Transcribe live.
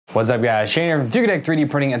What's up guys, Shane here from Fugatech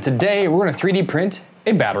 3D Printing, and today we're going to 3D print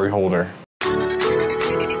a battery holder.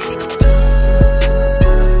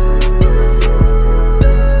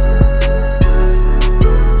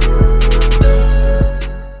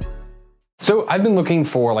 So I've been looking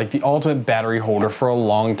for like the ultimate battery holder for a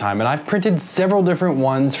long time, and I've printed several different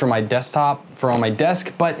ones for my desktop, for on my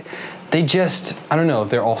desk, but they just, I don't know,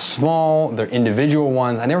 they're all small, they're individual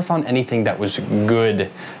ones. I never found anything that was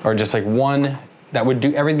good, or just like one that would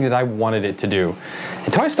do everything that I wanted it to do.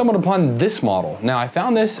 Until I stumbled upon this model. Now I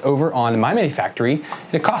found this over on My Manufactory,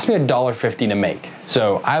 and it cost me $1.50 to make.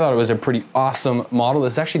 So I thought it was a pretty awesome model.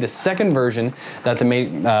 This is actually the second version that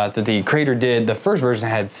the creator did. The first version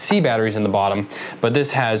had C batteries in the bottom, but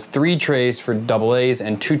this has 3 trays for AA's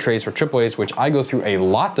and 2 trays for AA's, which I go through a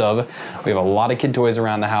lot of. We have a lot of kid toys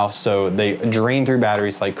around the house, so they drain through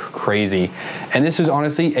batteries like crazy. And this is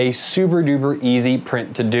honestly a super duper easy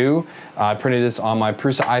print to do. I printed this on my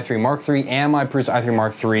Prusa i3 Mark III and my Prusa i3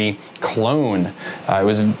 Mark III clone. It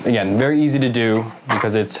was, again, very easy to do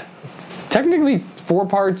because it's technically 4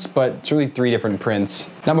 parts, but it's really 3 different prints.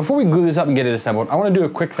 Now before we glue this up and get it assembled, I want to do a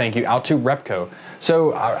quick thank you out to Repco.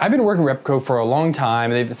 So I've been working with Repco for a long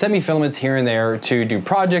time. They've sent me filaments here and there to do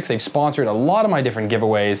projects. They've sponsored a lot of my different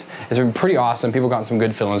giveaways. It's been pretty awesome. People got some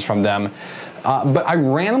good filaments from them. But I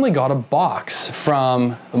randomly got a box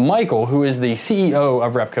from Michael, who is the CEO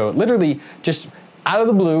of Repco. Literally just out of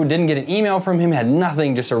the blue, didn't get an email from him, had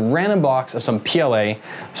nothing, just a random box of some PLA.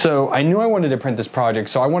 So I knew I wanted to print this project,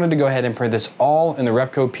 so I wanted to go ahead and print this all in the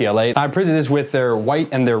Repco PLA. I printed this with their white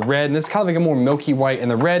and their red, and this is kind of like a more milky white,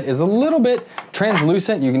 and the red is a little bit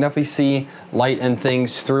translucent. You can definitely see light and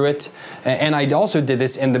things through it. And I also did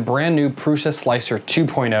this in the brand new Prusa Slicer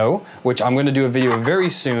 2.0, which I'm gonna do a video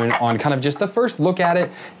very soon on kind of just the first look at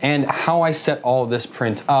it and how I set all of this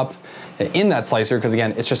print up in that slicer, because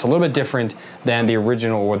again, it's just a little bit different than the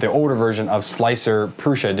original or the older version of Slicer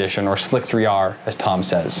Prusa Edition, or Slick 3R, as Tom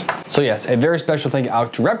says. So yes, a very special thank you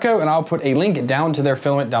out to Repco, and I'll put a link down to their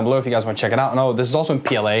filament down below if you guys want to check it out. And oh, this is also in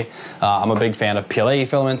PLA. I'm a big fan of PLA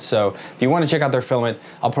filaments, so if you want to check out their filament,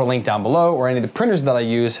 I'll put a link down below, or any of the printers that I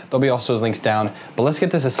use, there'll be also those links down. But let's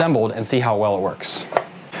get this assembled and see how well it works.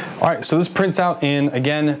 All right, so this prints out in,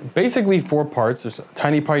 again, basically 4 parts. There's a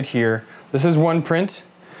tiny part here. This is one print.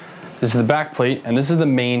 This is the back plate, and this is the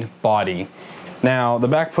main body. Now, the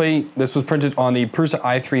back plate, this was printed on the Prusa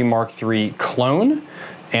i3 Mark III clone,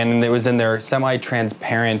 and it was in their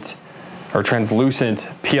semi-transparent or translucent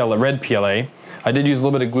PLA, red PLA. I did use a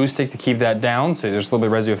little bit of glue stick to keep that down, so there's a little bit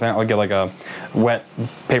of residue of that. I'll get like a wet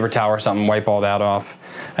paper towel or something, wipe all that off.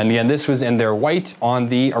 And again, this was in their white on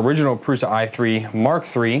the original Prusa i3 Mark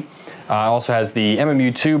III. Also has the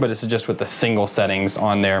MMU2, but this is just with the single settings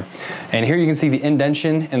on there. And here you can see the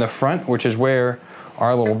indentation in the front, which is where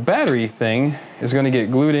our little battery thing is going to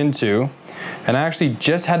get glued into. And I actually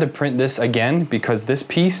just had to print this again because this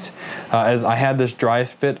piece, as I had this dry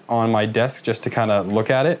fit on my desk just to kind of look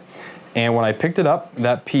at it. And when I picked it up,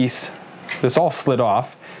 that piece, this all slid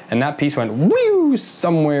off, and that piece went whoo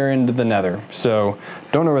somewhere into the nether. So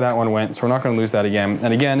don't know where that one went, so we're not going to lose that again.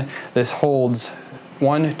 And again, this holds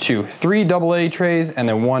 1, 2, 3 AA trays, and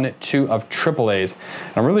then 1, 2 of AA's.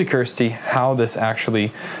 And I'm really curious to see how this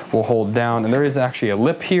actually will hold down. And there is actually a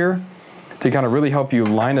lip here to kind of really help you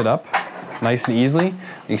line it up nice and easily.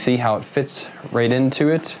 You can see how it fits right into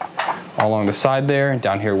it, all along the side there, and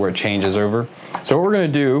down here where it changes over. So what we're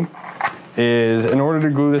going to do is, in order to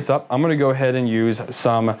glue this up, I'm going to go ahead and use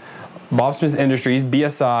some Bob Smith Industries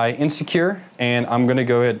BSI Insecure, and I'm going to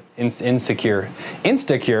go ahead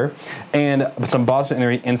Instacure, and some Bob Smith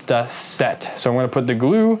Industries Insta Set. So I'm going to put the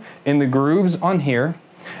glue in the grooves on here.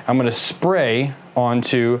 I'm going to spray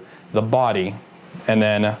onto the body, and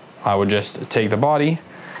then I would just take the body,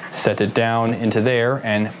 set it down into there,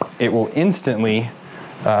 and it will instantly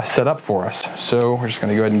set up for us. So we're just going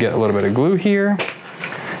to go ahead and get a little bit of glue here,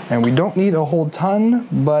 and we don't need a whole ton,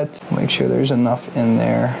 but make sure there's enough in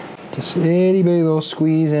there. Just itty bitty little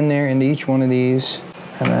squeeze in there into each one of these.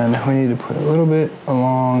 And then we need to put a little bit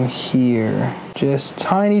along here. Just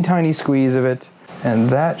tiny, tiny squeeze of it. And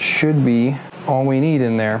that should be all we need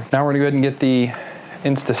in there. Now we're gonna go ahead and get the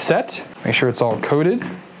Insta Set. Make sure it's all coated.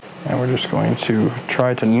 And we're just going to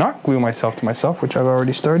try to not glue myself to myself, which I've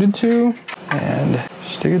already started to. And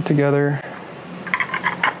stick it together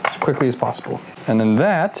as quickly as possible. And then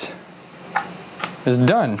that is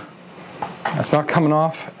done. That's not coming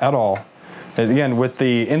off at all. And again, with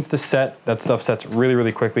the Insta Set, that stuff sets really,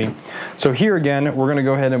 really quickly. So here again, we're gonna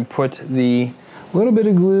go ahead and put the little bit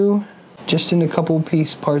of glue just in a couple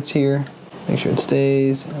parts here. Make sure it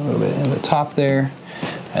stays, a little bit in the top there.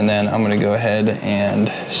 And then I'm gonna go ahead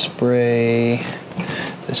and spray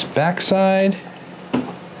this back side.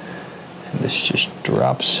 And this just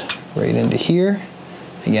drops right into here.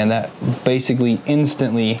 Again, that basically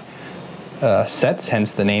instantly sets,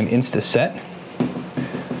 hence the name Insta-Set.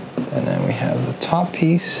 And then we have the top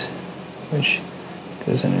piece, which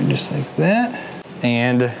goes in there just like that.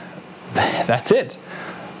 And that's it.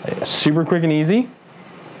 Super quick and easy.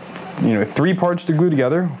 You know, 3 parts to glue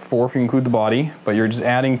together, 4 if you include the body, but you're just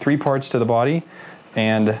adding 3 parts to the body,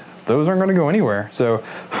 and those aren't gonna go anywhere. So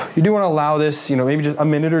you do wanna allow this, you know, maybe just a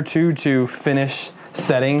minute or 2 to finish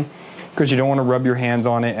setting, because you don't wanna rub your hands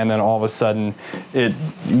on it and then all of a sudden it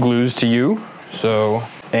glues to you. So,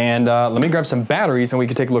 and let me grab some batteries and we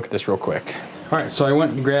can take a look at this real quick. All right, so I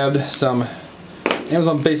went and grabbed some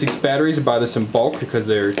Amazon Basics batteries. I buy this in bulk because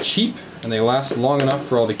they're cheap and they last long enough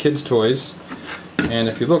for all the kids' toys. And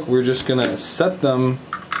if you look, we're just gonna set them,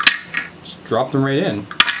 just drop them right in.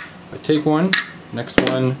 I take one, next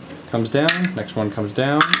one comes down, next one comes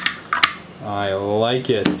down. I like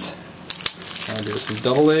it. I'll do some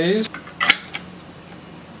double A's.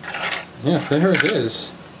 Yeah, there it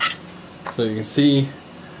is. So you can see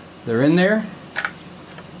they're in there.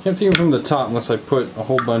 Can't see them from the top unless I put a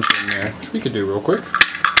whole bunch in there, which we could do real quick.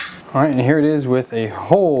 All right, and here it is with a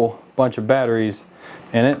whole bunch of batteries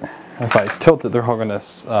in it. If I tilt it, they're all gonna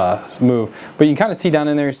move. But you can kind of see down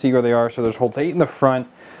in there, see where they are. So there's holds 8 in the front.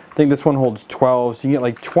 I think this one holds 12. So you get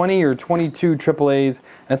like 20 or 22 AAAs,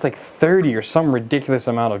 and it's like 30 or some ridiculous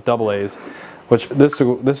amount of AAs, which this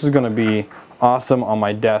is gonna be awesome on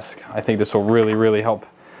my desk. I think this will really, really help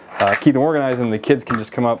keep them organized, and the kids can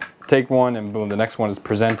just come up, take one, and boom, the next one is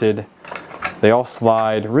presented. They all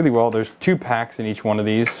slide really well. There's 2 packs in each one of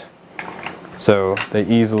these, so they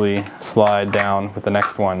easily slide down with the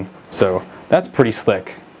next one. So that's pretty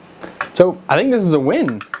slick. So I think this is a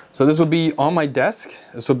win. So this will be on my desk.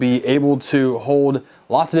 This will be able to hold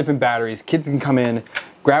lots of different batteries. Kids can come in,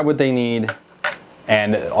 grab what they need,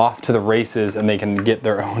 and off to the races, and they can get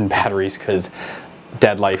their own batteries, because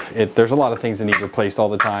dead life. There's a lot of things that need replaced all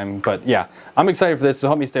the time, but yeah, I'm excited for this to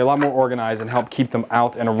help me stay a lot more organized and help keep them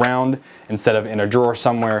out and around instead of in a drawer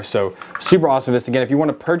somewhere. So super awesome. This again, if you want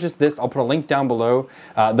to purchase this, I'll put a link down below.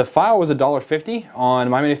 The file was $1.50 on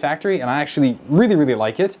My Mini Factory, and I actually really, really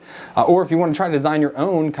like it. Or if you want to try to design your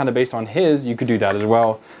own, kind of based on his, you could do that as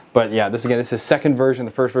well. But yeah, this is second version.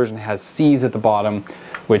 The first version has C's at the bottom,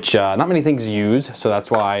 which not many things use, so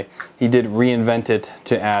that's why he did reinvent it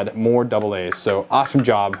to add more AA's. So awesome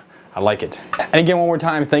job. I like it. And again, one more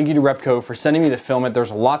time, thank you to Repco for sending me the filament. There's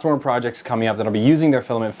lots more projects coming up that I'll be using their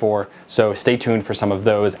filament for, so stay tuned for some of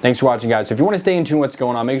those. Thanks for watching, guys. So if you want to stay in tune with what's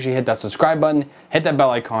going on, make sure you hit that subscribe button, hit that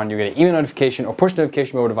bell icon. You're going to email notification or push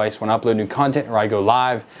notification mode device when I upload new content or I go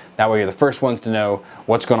live. That way you're the first ones to know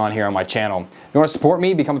what's going on here on my channel. If you want to support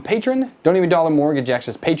me, become a patron. Donate me $1 more, get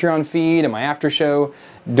access to Patreon feed and my after show.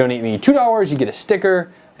 Donate me $2, you get a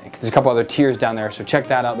sticker. There's a couple other tiers down there, so check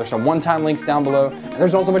that out. There's some one-time links down below, and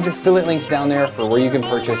there's also a bunch of affiliate links down there for where you can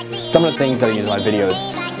purchase some of the things that I use in my videos.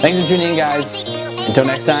 Thanks for tuning in, guys. Until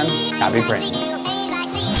next time, happy printing.